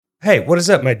Hey, what is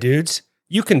up, my dudes?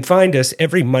 You can find us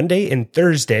every Monday and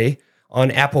Thursday on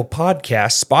Apple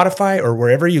Podcasts, Spotify, or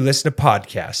wherever you listen to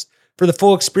podcasts. For the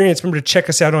full experience, remember to check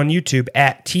us out on YouTube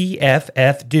at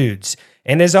TFF Dudes.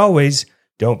 And as always,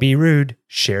 don't be rude,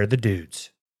 share the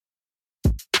dudes.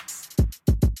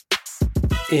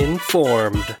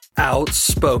 Informed,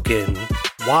 outspoken,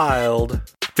 wild,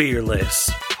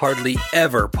 fearless, hardly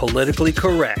ever politically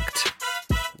correct.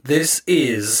 This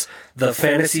is the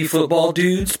Fantasy Football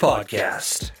Dudes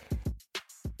Podcast.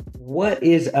 What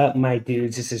is up, my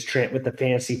dudes? This is Trent with the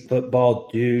Fantasy Football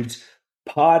Dudes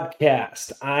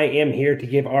Podcast. I am here to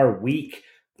give our Week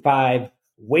 5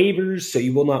 waivers, so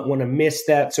you will not want to miss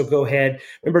that. So go ahead.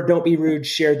 Remember, don't be rude.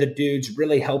 Share the dudes.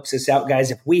 Really helps us out,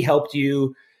 guys. If we helped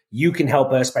you, you can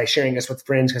help us by sharing us with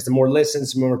friends, because the more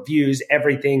listens, the more views,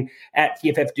 everything at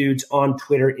TFF Dudes on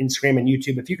Twitter, Instagram, and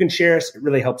YouTube. If you can share us, it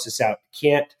really helps us out.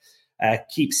 Can't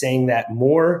keep saying that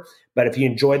more, but if you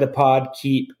enjoy the pod,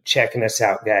 keep checking us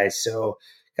out, guys. So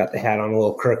got the hat on a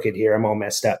little crooked here. I'm all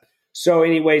messed up. So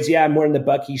anyways, yeah, I'm wearing the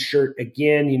Bucky shirt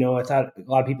again. You know, I thought a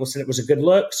lot of people said it was a good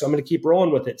look, so I'm going to keep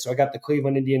rolling with it. So I got the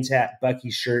Cleveland Indians hat, Bucky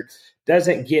shirt.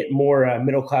 Doesn't get more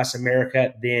middle-class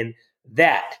America than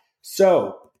that.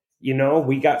 So, you know,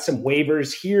 we got some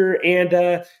waivers here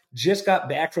and just got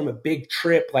back from a big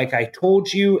trip, like I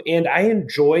told you, and I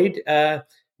enjoyed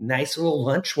nice little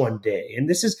lunch one day. And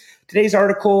this is today's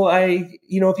article. If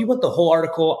you want the whole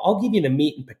article, I'll give you the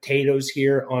meat and potatoes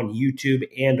here on YouTube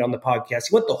and on the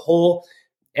podcast. You want the whole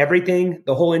everything,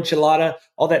 the whole enchilada,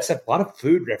 all that stuff, a lot of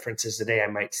food references today, I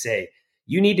might say.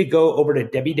 You need to go over to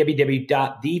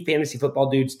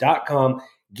www.thefantasyfootballdudes.com,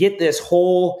 get this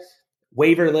whole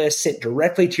waiver list sent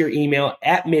directly to your email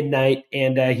at midnight.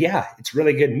 And it's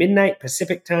really good. Midnight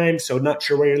Pacific time. So not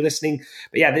sure where you're listening,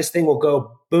 but yeah, this thing will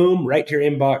go boom, right to your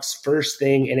inbox first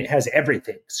thing. And it has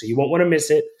everything. So you won't want to miss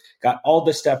it. Got all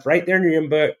the stuff right there in your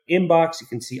inbox. You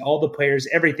can see all the players,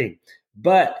 everything.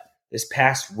 But this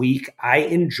past week, I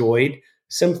enjoyed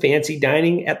some fancy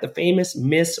dining at the famous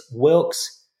Miss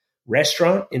Wilkes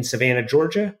restaurant in Savannah,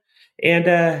 Georgia.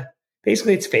 And,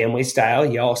 basically, it's family style.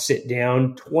 You all sit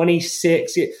down,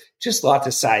 26, just lots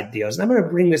of side deals. And I'm going to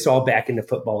bring this all back into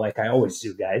football like I always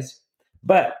do, guys.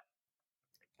 But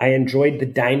I enjoyed the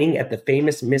dining at the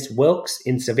famous Miss Wilkes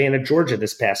in Savannah, Georgia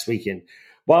this past weekend.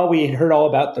 While we had heard all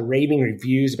about the raving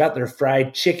reviews about their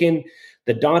fried chicken,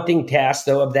 the daunting task,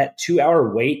 though, of that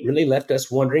 2-hour wait really left us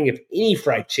wondering if any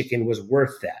fried chicken was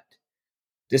worth that.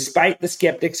 Despite the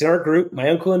skeptics in our group, my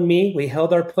uncle and me, we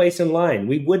held our place in line.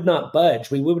 We would not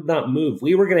budge. We would not move.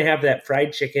 We were going to have that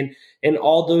fried chicken and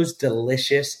all those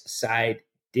delicious side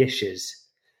dishes.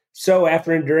 So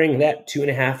after enduring that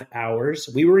 2.5 hours,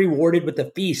 we were rewarded with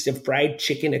a feast of fried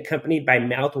chicken accompanied by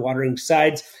mouth-watering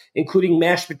sides, including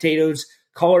mashed potatoes,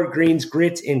 collard greens,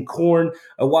 grits, and corn,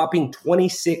 a whopping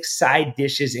 26 side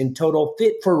dishes in total,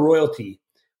 fit for royalty.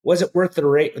 Was it worth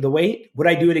the wait? Would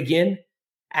I do it again?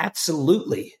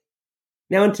 Absolutely.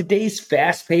 Now, in today's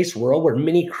fast-paced world where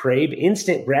many crave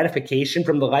instant gratification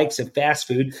from the likes of fast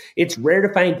food, it's rare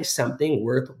to find something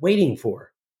worth waiting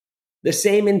for. The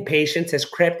same impatience has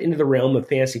crept into the realm of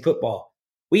fantasy football.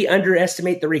 We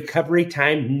underestimate the recovery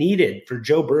time needed for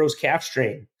Joe Burrow's calf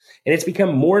strain, and it's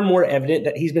become more and more evident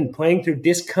that he's been playing through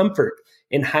discomfort.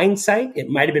 In hindsight, it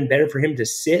might have been better for him to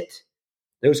sit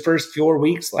those first 4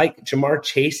 weeks like Jamar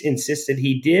Chase insisted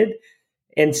he did,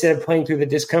 instead of playing through the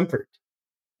discomfort.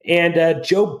 And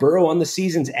Joe Burrow on the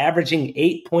season's averaging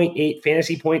 8.8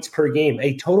 fantasy points per game,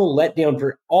 a total letdown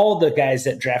for all the guys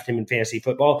that draft him in fantasy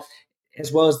football,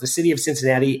 as well as the city of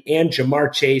Cincinnati and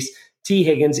Jamar Chase, T.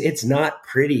 Higgins. It's not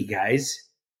pretty, guys.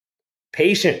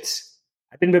 Patience.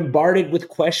 I've been bombarded with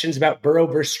questions about Burrow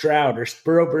versus Stroud or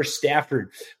Burrow versus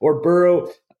Stafford or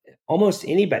Burrow, almost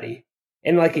anybody.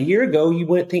 And like a year ago, you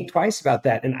wouldn't think twice about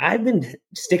that. And I've been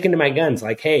sticking to my guns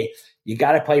like, hey, you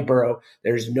got to play Burrow.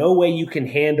 There's no way you can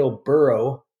handle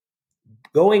Burrow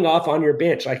going off on your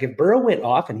bench. Like if Burrow went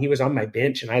off and he was on my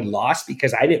bench and I lost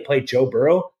because I didn't play Joe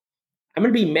Burrow, I'm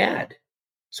going to be mad.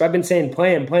 So I've been saying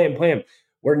play him.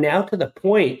 We're now to the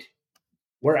point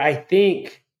where I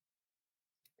think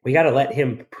we got to let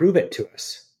him prove it to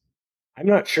us. I'm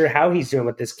not sure how he's doing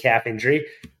with this calf injury.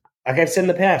 Like I've said in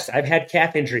the past, I've had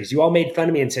calf injuries. You all made fun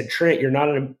of me and said, Trent, you're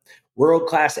not a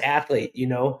world-class athlete, you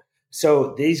know?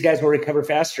 So these guys will recover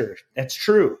faster. That's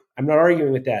true. I'm not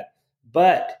arguing with that.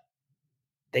 But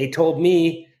they told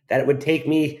me that it would take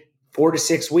me 4 to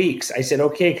 6 weeks. I said,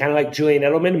 okay, kind of like Julian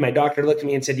Edelman. And my doctor looked at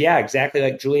me and said, yeah, exactly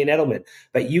like Julian Edelman.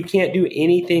 But you can't do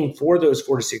anything for those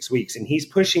 4 to 6 weeks. And he's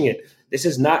pushing it. This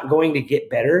is not going to get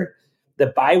better. The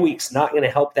bye week's not going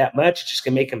to help that much. It's just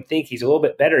going to make him think he's a little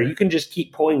bit better. You can just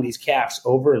keep pulling these calves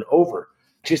over and over.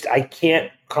 I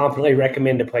can't confidently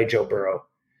recommend to play Joe Burrow.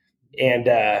 And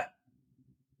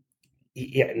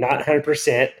not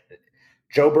 100%.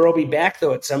 Joe Burrow will be back,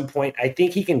 though, at some point. I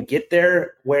think he can get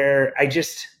there where I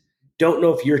just don't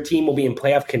know if your team will be in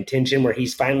playoff contention where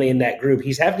he's finally in that group.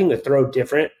 He's having to throw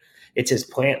different. It's his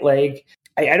plant leg.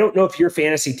 I don't know if your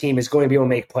fantasy team is going to be able to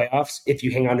make playoffs if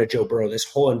you hang on to Joe Burrow this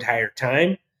whole entire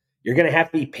time. You're going to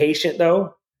have to be patient,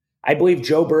 though. I believe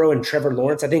Joe Burrow and Trevor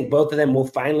Lawrence, I think both of them will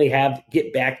finally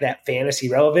get back that fantasy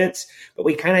relevance. But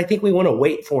I think we want to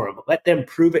wait for them. Let them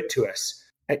prove it to us.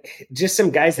 Just some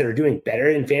guys that are doing better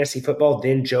in fantasy football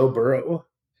than Joe Burrow.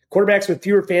 Quarterbacks with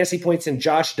fewer fantasy points than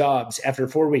Josh Dobbs after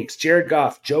 4 weeks. Jared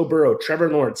Goff, Joe Burrow,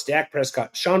 Trevor Lawrence, Dak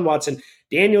Prescott, Sean Watson,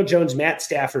 Daniel Jones, Matt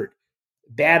Stafford.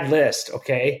 Bad list,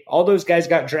 okay? All those guys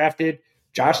got drafted.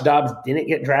 Josh Dobbs didn't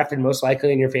get drafted most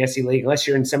likely in your fantasy league unless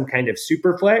you're in some kind of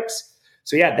super flex.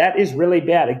 So, yeah, that is really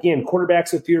bad. Again,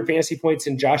 quarterbacks with fewer fantasy points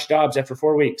than Josh Dobbs after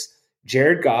 4 weeks.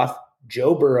 Jared Goff,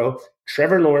 Joe Burrow,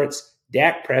 Trevor Lawrence,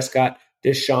 Dak Prescott,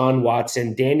 Deshaun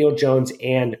Watson, Daniel Jones,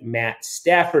 and Matt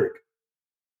Stafford.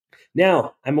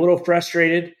 Now, I'm a little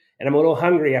frustrated and I'm a little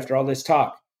hungry after all this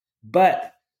talk.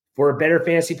 But for better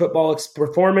fantasy football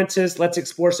performances, let's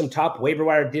explore some top waiver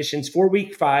wire additions for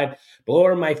Week 5. Below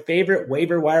are my favorite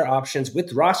waiver wire options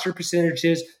with roster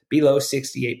percentages below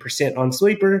 68% on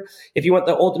Sleeper. If you want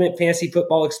the ultimate fantasy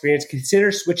football experience,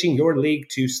 consider switching your league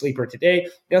to Sleeper today.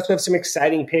 We also have some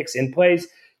exciting picks and plays.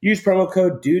 Use promo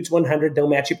code DUDES100. They'll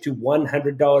match up to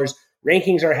 $100.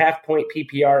 Rankings are half point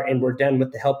PPR, and we're done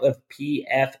with the help of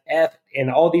PFF. And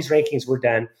all these rankings were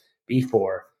done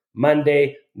before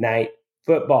Monday Night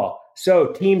Football.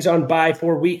 So teams on bye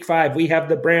for Week 5. We have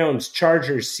the Browns,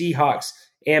 Chargers, Seahawks,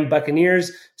 and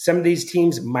Buccaneers. Some of these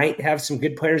teams might have some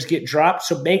good players get dropped.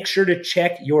 So make sure to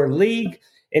check your league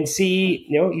and see,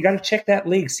 you got to check that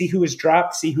league, see who was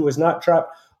dropped, see who was not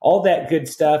dropped, all that good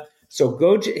stuff. So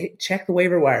go check the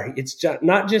waiver wire. It's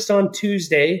not just on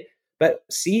Tuesday, but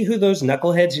see who those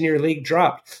knuckleheads in your league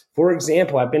dropped. For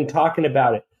example, I've been talking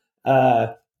about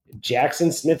it.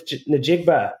 Jackson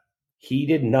Smith-Njigba, he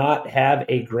did not have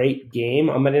a great game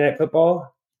on Monday Night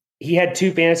Football. He had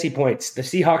 2 fantasy points. The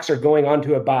Seahawks are going on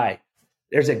to a bye.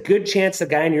 There's a good chance the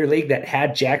guy in your league that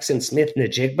had Jackson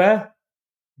Smith-Njigba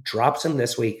drops him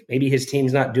this week. Maybe his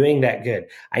team's not doing that good.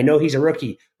 I know he's a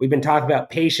rookie. We've been talking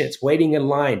about patience, waiting in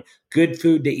line, good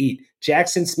food to eat.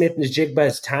 Jackson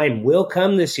Smith-Njigba's time will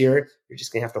come this year. You're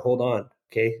just going to have to hold on,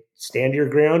 okay? Stand your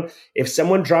ground. If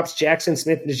someone drops Jackson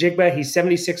Smith-Njigba, he's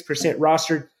 76%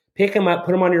 rostered. Pick him up,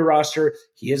 put him on your roster.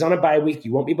 He is on a bye week.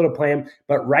 You won't be able to play him.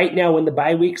 But right now, when the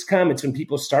bye weeks come, it's when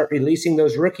people start releasing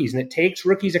those rookies, and it takes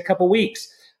rookies a couple weeks.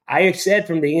 I have said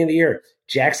from the beginning of the year,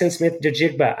 Jackson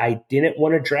Smith-Njigba, I didn't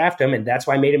want to draft him, and that's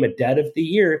why I made him a dud of the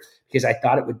year, because I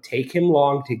thought it would take him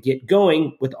long to get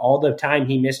going with all the time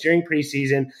he missed during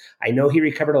preseason. I know he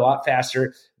recovered a lot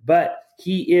faster, but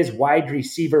he is wide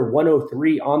receiver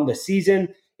 103 on the season.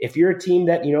 If you're a team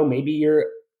that, maybe you're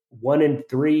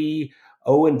 1-3,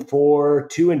 0-4,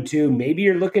 2-2, maybe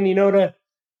you're looking, to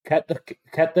cut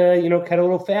a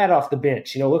little fat off the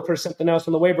bench, look for something else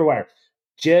on the waiver wire.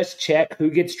 Just check who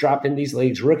gets dropped in these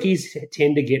leagues. Rookies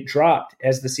tend to get dropped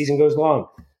as the season goes along.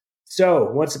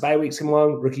 So once the bye weeks come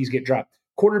along, rookies get dropped.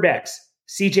 Quarterbacks,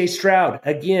 CJ Stroud,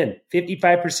 again,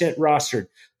 55% rostered,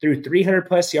 threw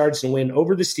 300-plus yards to win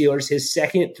over the Steelers, his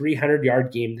second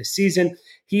 300-yard game this season.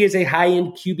 He is a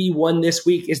high-end QB1 this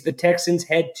week as the Texans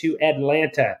head to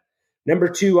Atlanta. Number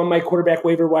 2 on my quarterback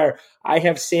waiver wire, I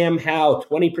have Sam Howell,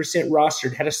 20%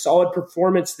 rostered, had a solid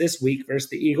performance this week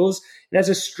versus the Eagles, and has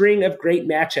a string of great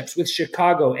matchups with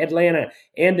Chicago, Atlanta,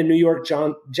 and the New York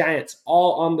Giants,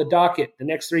 all on the docket the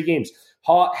next 3 games.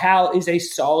 Howell is a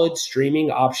solid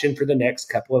streaming option for the next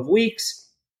couple of weeks.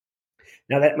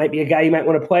 Now, that might be a guy you might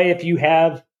want to play if you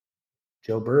have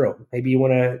Joe Burrow. Maybe you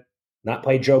want to not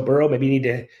play Joe Burrow. Maybe you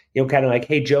need to, kind of like,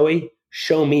 hey, Joey,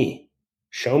 show me.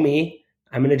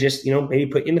 I'm going to just, maybe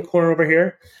put you in the corner over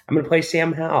here. I'm going to play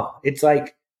Sam Howell. It's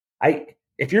like,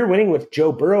 if you're winning with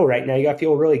Joe Burrow right now, you got to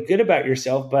feel really good about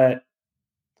yourself, but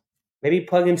maybe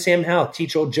plug in Sam Howell,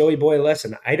 teach old Joey boy a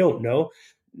lesson. I don't know.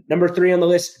 Number 3 on the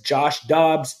list, Josh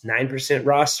Dobbs, 9%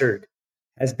 rostered,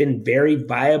 has been very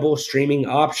viable streaming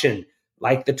option.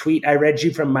 Like the tweet I read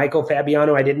you from Michael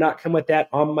Fabiano, I did not come with that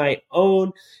on my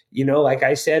own. Like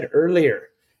I said earlier,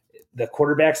 the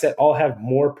quarterbacks that all have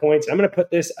more points. I'm going to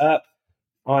put this up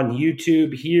on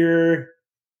YouTube here.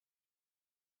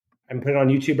 I'm putting it on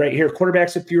YouTube right here.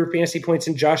 Quarterbacks with fewer fantasy points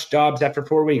than Josh Dobbs after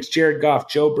 4 weeks. Jared Goff,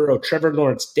 Joe Burrow, Trevor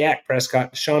Lawrence, Dak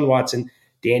Prescott, Deshaun Watson,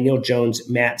 Daniel Jones,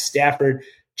 Matt Stafford.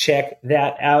 Check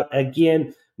that out.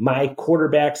 Again, my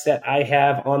quarterbacks that I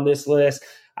have on this list.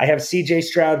 I have CJ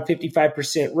Stroud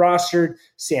 55% rostered,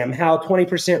 Sam Howell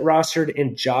 20% rostered,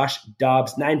 and Josh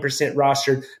Dobbs 9%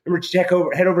 rostered. Remember to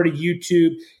head over to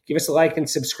YouTube, give us a like and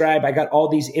subscribe. I got all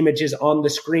these images on the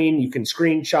screen. You can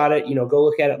screenshot it, go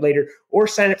look at it later, or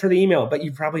sign up for the email. But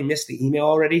you probably missed the email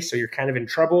already, so you're kind of in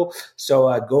trouble.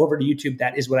 So go over to YouTube.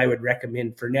 That is what I would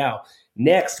recommend for now.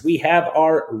 Next, we have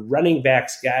our running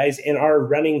backs, guys. And our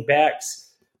running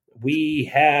backs, we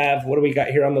have, what do we got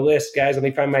here on the list, guys? Let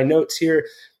me find my notes here.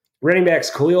 Running backs,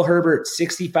 Khalil Herbert,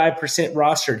 65%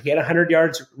 rostered. He had 100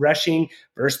 yards rushing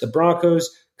versus the Broncos,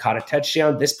 caught a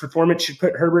touchdown. This performance should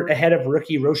put Herbert ahead of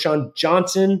rookie Roschon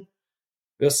Johnson.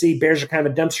 We'll see. Bears are kind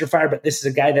of a dumpster fire, but this is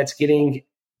a guy that's getting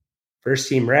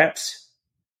first-team reps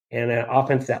and an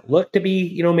offense that looked to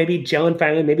be, maybe gelling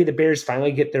finally. Maybe the Bears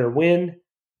finally get their win.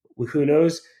 Who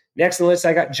knows? Next on the list,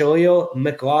 I got Jaleel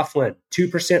McLaughlin, 2%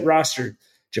 rostered.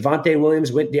 Javonte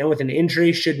Williams went down with an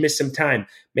injury, should miss some time.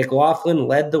 McLaughlin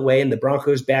led the way in the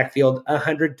Broncos' backfield,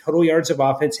 100 total yards of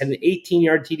offense, had an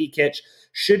 18-yard TD catch,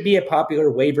 should be a popular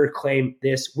waiver claim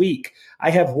this week.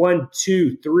 I have 1,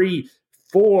 2, 3,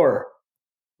 4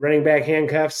 running back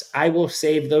handcuffs. I will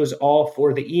save those all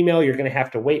for the email. You're going to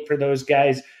have to wait for those,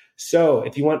 guys. So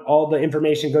if you want all the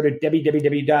information, go to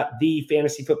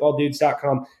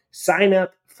www.thefantasyfootballdudes.com. Sign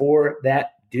up for that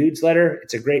Dudes letter.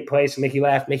 It's a great place to make you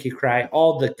laugh, make you cry,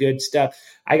 all the good stuff.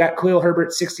 I got Khalil Herbert,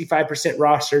 65%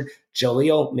 rostered.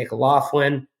 Jaleel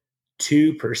McLaughlin,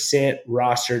 2%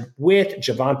 rostered with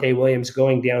Javonte Williams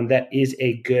going down. That is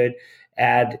a good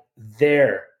add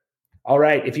there. All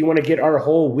right, if you want to get our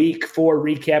whole Week 4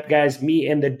 recap, guys, me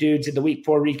and the dudes in the Week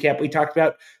 4 recap, we talked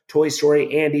about Toy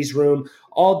Story, Andy's Room,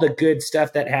 all the good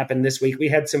stuff that happened this week. We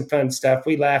had some fun stuff.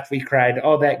 We laughed, we cried,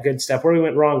 all that good stuff, where we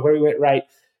went wrong, where we went right,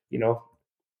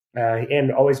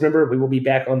 and always remember, we will be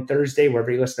back on Thursday, wherever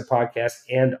you listen to podcasts,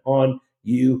 and on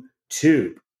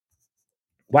YouTube.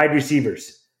 Wide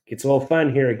receivers. Gets a little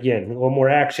fun here again, a little more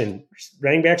action.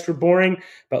 Running backs were boring,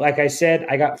 but like I said,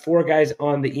 I got 4 guys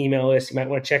on the email list. You might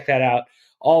want to check that out.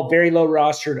 All very low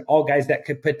rostered, all guys that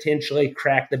could potentially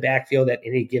crack the backfield at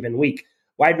any given week.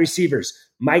 Wide receivers,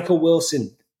 Michael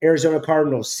Wilson, Arizona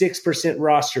Cardinals, 6%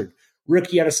 rostered.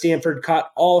 Rookie out of Stanford,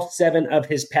 caught all 7 of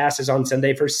his passes on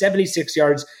Sunday for 76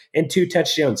 yards and 2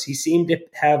 touchdowns. He seemed to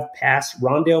have passed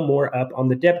Rondale Moore up on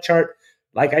the depth chart.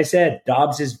 Like I said,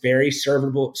 Dobbs is very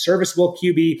serviceable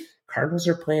QB. Cardinals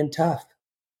are playing tough.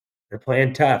 They're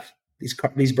playing tough.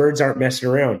 These birds aren't messing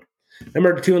around.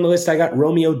 Number 2 on the list, I got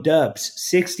Romeo Doubs,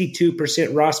 62%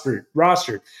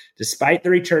 rostered. Despite the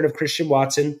return of Christian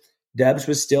Watson, Doubs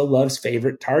was still Love's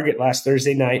favorite target last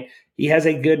Thursday night. He has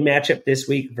a good matchup this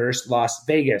week versus Las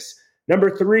Vegas.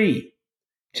 Number 3,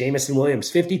 Jameson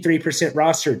Williams, 53%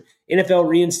 rostered. NFL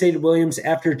reinstated Williams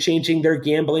after changing their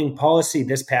gambling policy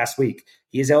this past week.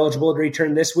 He is eligible to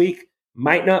return this week.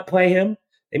 Might not play him.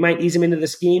 They might ease him into the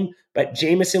scheme, but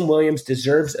Jameson Williams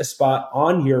deserves a spot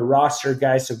on your roster,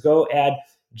 guys. So go add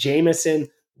Jameson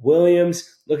Williams.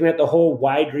 Looking at the whole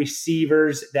wide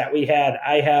receivers that we had,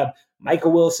 I have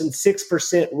Michael Wilson,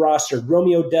 6% rostered.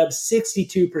 Romeo Doubs,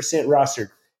 62%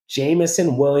 rostered.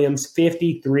 Jameson Williams,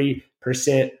 53%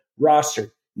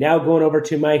 rostered. Now going over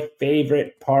to my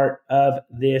favorite part of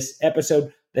this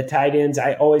episode, the tight ends.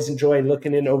 I always enjoy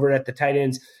looking in over at the tight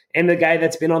ends. And the guy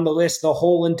that's been on the list the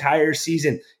whole entire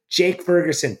season, Jake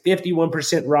Ferguson, 51%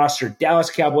 rostered. Dallas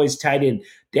Cowboys tight end.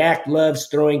 Dak loves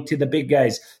throwing to the big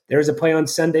guys. There was a play on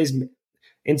Sunday's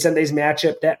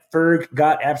matchup that Ferg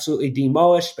got absolutely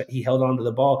demolished, but he held on to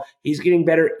the ball. He's getting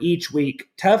better each week.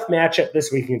 Tough matchup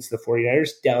this week against the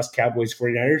 49ers, Dallas Cowboys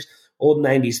 49ers, old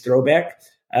 90s throwback.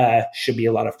 Should be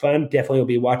a lot of fun. Definitely will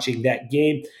be watching that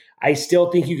game. I still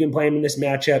think you can play him in this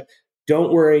matchup.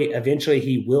 Don't worry. Eventually,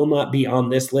 he will not be on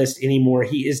this list anymore.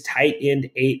 He is tight end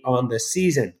 8 on the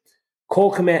season.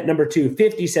 Cole Kmet, number 2,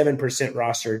 57%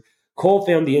 rostered. Cole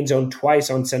found the end zone twice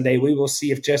on Sunday. We will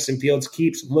see if Justin Fields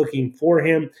keeps looking for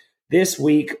him this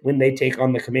week when they take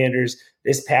on the Commanders.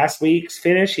 This past week's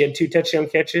finish, he had 2 touchdown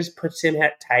catches, puts him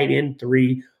at tight end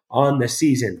 3 on the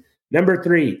season. Number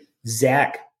 3,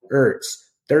 Zach Ertz,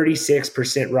 36%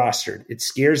 rostered. It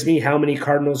scares me how many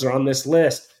Cardinals are on this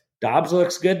list. Dobbs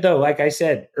looks good, though. Like I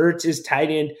said, Ertz is tight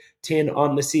end 10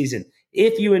 on the season.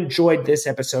 If you enjoyed this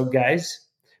episode, guys,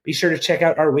 be sure to check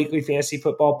out our weekly fantasy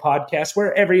football podcast,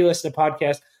 wherever you listen to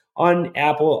podcasts, on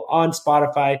Apple, on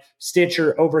Spotify,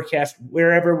 Stitcher, Overcast,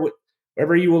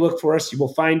 wherever you will look for us, you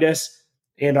will find us,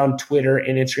 and on Twitter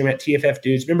and Instagram at TFF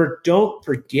Dudes. Remember, don't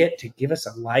forget to give us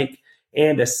a like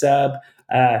and a sub.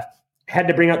 Had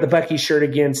to bring out the Bucky shirt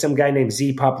again. Some guy named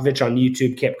Z Popovich on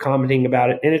YouTube kept commenting about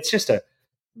it, and it's just a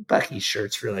Bucky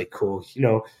shirt's really cool.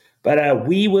 But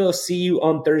we will see you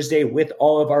on Thursday with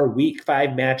all of our Week 5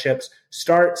 matchups,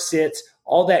 start, sits,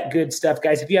 all that good stuff.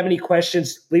 Guys, if you have any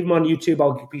questions, leave them on YouTube.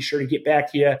 I'll be sure to get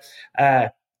back to you.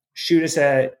 Shoot us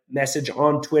a message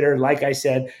on Twitter, like I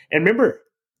said. And remember,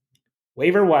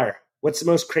 waiver wire. What's the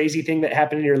most crazy thing that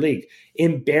happened in your league?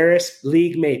 Embarrass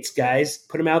league mates, guys.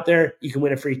 Put them out there. You can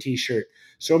win a free t-shirt.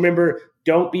 So remember,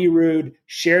 don't be rude.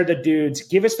 Share the dudes.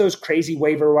 Give us those crazy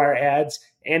waiver wire ads.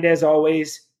 And as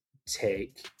always,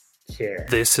 take care.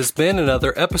 This has been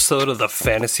another episode of the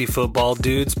Fantasy Football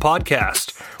Dudes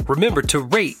podcast. Remember to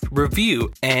rate,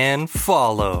 review, and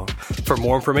follow. For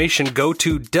more information, go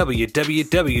to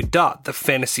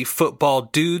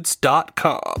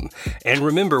www.thefantasyfootballdudes.com. And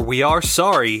remember, we are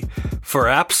sorry for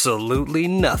absolutely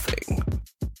nothing.